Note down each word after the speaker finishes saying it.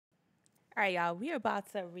All right, y'all. We're about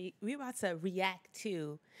to react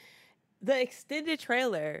to the extended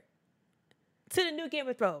trailer to the new Game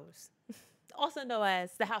of Thrones, also known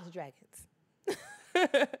as the House of Dragons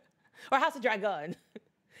or House of Dragon.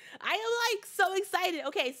 I am like so excited.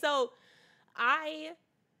 Okay, so I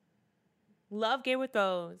love Game of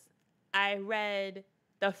Thrones. I read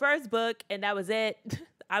the first book and that was it.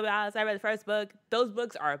 I'll be honest, I read the first book. Those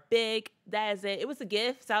books are big. That is it. It was a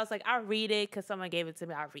gift. So I was like, I'll read it because someone gave it to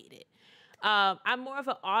me. I'll read it. I'm more of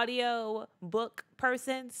an audio book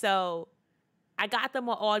person. So I got them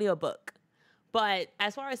on audiobook. But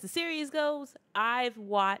as far as the series goes, I've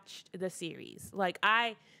watched the series.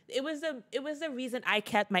 It was the reason I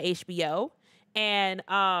kept my HBO. And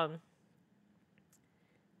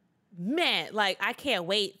man, like I can't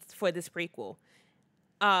wait for this prequel.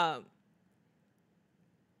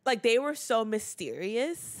 Like they were so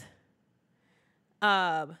mysterious.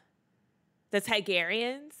 The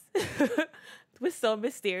Targaryens was so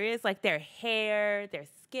mysterious. Like their hair, their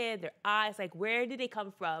skin, their eyes. Like where did they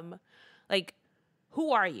come from? Like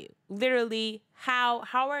who are you? Literally, how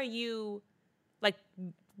are you? Like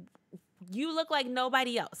you look like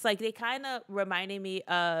nobody else. Like they kind of reminded me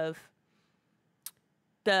of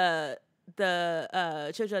the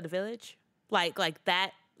Children of the Village. Like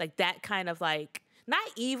that kind of like not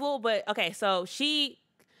evil, but okay. So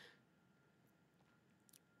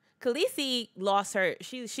Khaleesi lost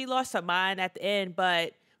she lost her mind at the end,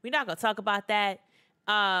 but we're not gonna talk about that.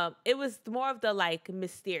 It was more of the like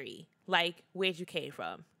mystery, like where'd you came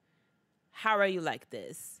from? How are you like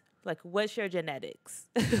this? Like what's your genetics?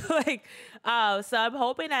 So I'm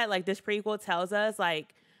hoping that like this prequel tells us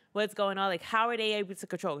like what's going on, like how are they able to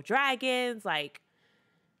control dragons? Like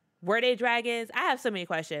were they dragons? I have so many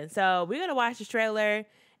questions. So we're gonna watch this trailer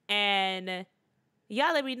and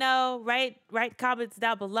y'all let me know. Write comments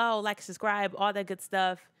down below, like, subscribe, all that good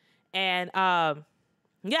stuff. And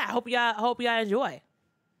yeah, hope y'all enjoy.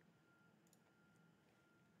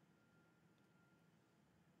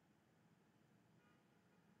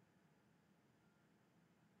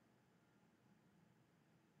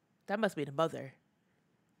 That must be the mother.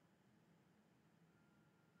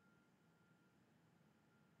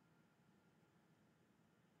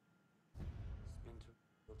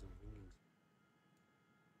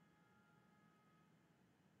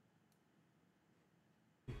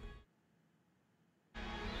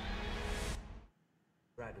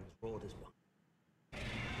 Dragon's roared as one.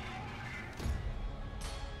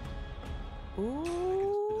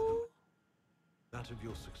 Ooh. That of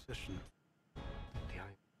your succession.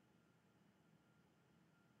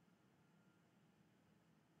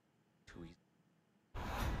 Too easy.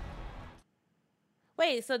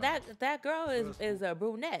 Wait, so that girl is a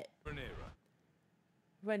brunette. Rhaenyra.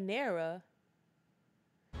 Rhaenyra.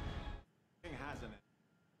 King has an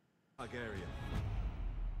Targaryen.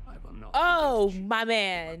 I will not. Oh, my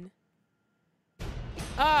man.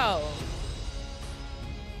 Oh.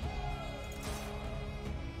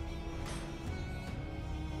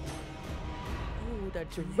 Ooh, the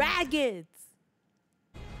dragons.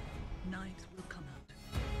 Knives will come out.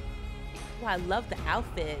 Oh, I love the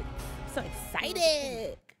outfit. I'm so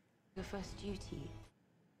excited. Your first duty,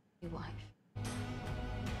 your wife.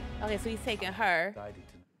 Okay, so he's taking her. Guided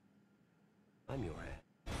to. I'm your heir.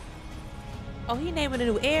 Oh, he naming a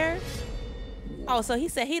new heir? Oh, so he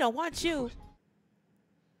said he don't want you.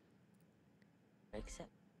 Except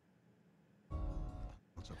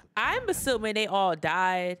I'm assuming they all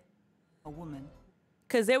died. A woman.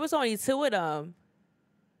 Because there was only two of them.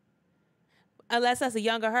 Unless that's a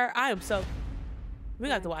younger her. I am so... We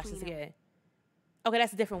got to watch this again. Okay,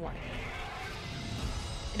 that's a different one.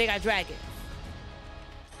 And they got dragons.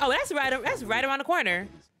 Oh, that's right around the corner.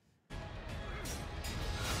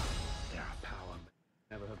 They are power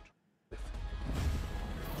never have tried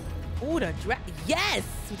with. Ooh, yes!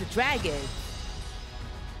 With the dragons.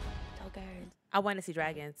 Targaryens I want to see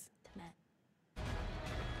dragons. to men.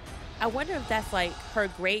 I wonder if that's like her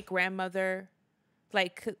great grandmother,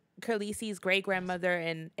 like Khaleesi's great grandmother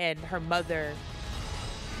and her mother.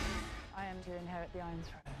 I am to inherit the Iron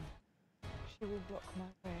Throne. She will block my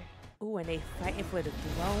way. Ooh, and they fighting for the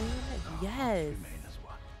throne. Yes. Remain as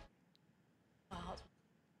one. My heart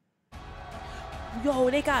Yo,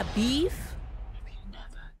 they got beef. Have you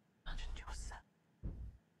never imagined yourself?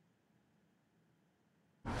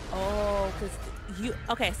 Oh, because you.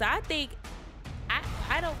 Okay, so I think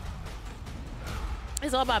I don't.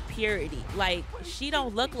 It's all about purity. Like she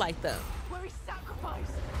don't look like them. Where is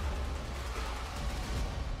sacrifice?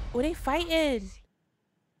 Oh, they fighting.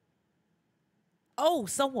 Oh,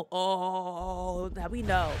 someone. Oh, now we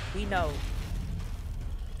know. We know.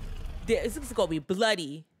 This is gonna be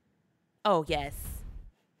bloody. Oh yes.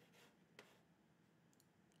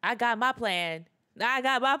 I got my plan. I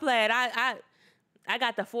got my plan. I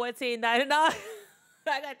got the $14.99.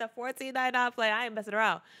 I got the $14.99 plan. I ain't messing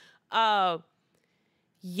around.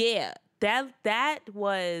 Yeah, that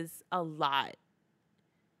was a lot.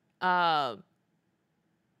 I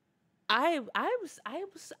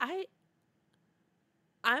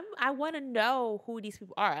want to know who these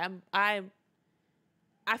people are.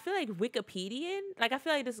 I feel like Wikipedian. Like I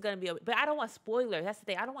feel like this is gonna be, but I don't want spoilers. That's the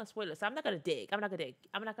thing. I don't want spoilers. So I'm not gonna dig. I'm not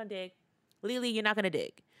gonna dig. Lily, you're not gonna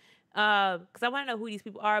dig. Because I want to know who these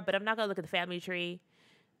people are, but I'm not gonna look at the family tree.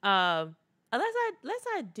 Unless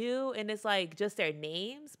I do, and it's like just their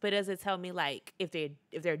names, but does it tell me like if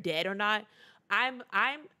they're dead or not? I'm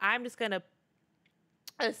just gonna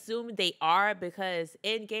assume they are, because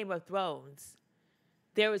in Game of Thrones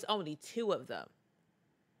there was only 2 of them.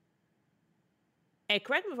 And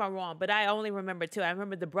correct me if I'm wrong, but I only remember 2. I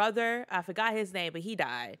remember the brother, I forgot his name, but he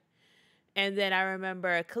died. And then I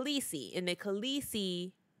remember Khaleesi, and the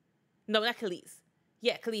Khaleesi, no, not Khaleesi.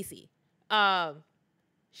 Yeah, Khaleesi.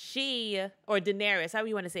 She, or Daenerys, however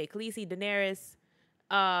you want to say it, Khaleesi, Daenerys,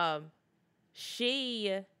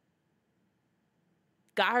 she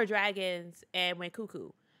got her dragons and went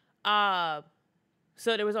cuckoo. So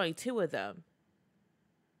there was only 2 of them.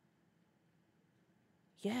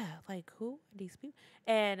 Yeah, like who are these people?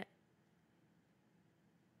 And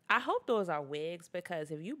I hope those are wigs,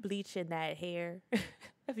 because if you bleaching that hair,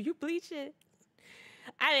 if you bleach it,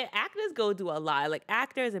 actors go through a lot. Like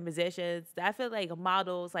actors and musicians, I feel like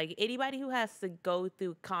models, like anybody who has to go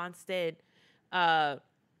through constant, wardrobe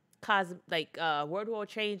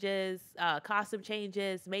changes, costume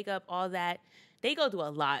changes, makeup, all that, they go through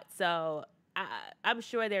a lot. So I'm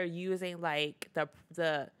sure they're using like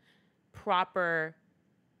the proper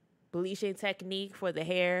bleaching technique for the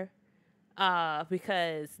hair,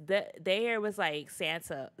 because the hair was like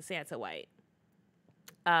Santa white.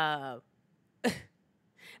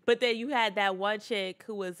 But then you had that one chick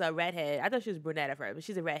who was a redhead. I thought she was brunette at first, but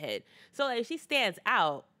she's a redhead. So like she stands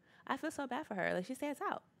out. I feel so bad for her. Like she stands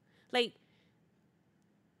out. Like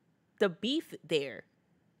the beef there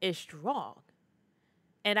is strong,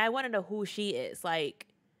 and I want to know who she is. Like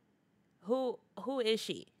who is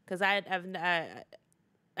she? Because I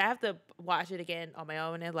have to watch it again on my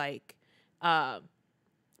own and like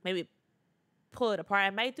maybe pull it apart. I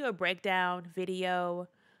might do a breakdown video,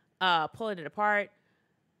 pulling it apart.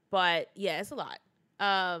 But yeah, it's a lot.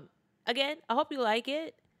 Again, I hope you like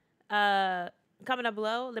it. Comment down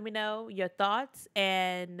below. Let me know your thoughts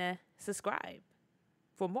and subscribe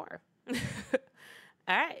for more. All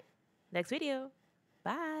right. Next video.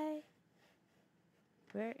 Bye.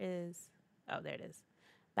 Oh, there it is.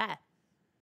 Bye.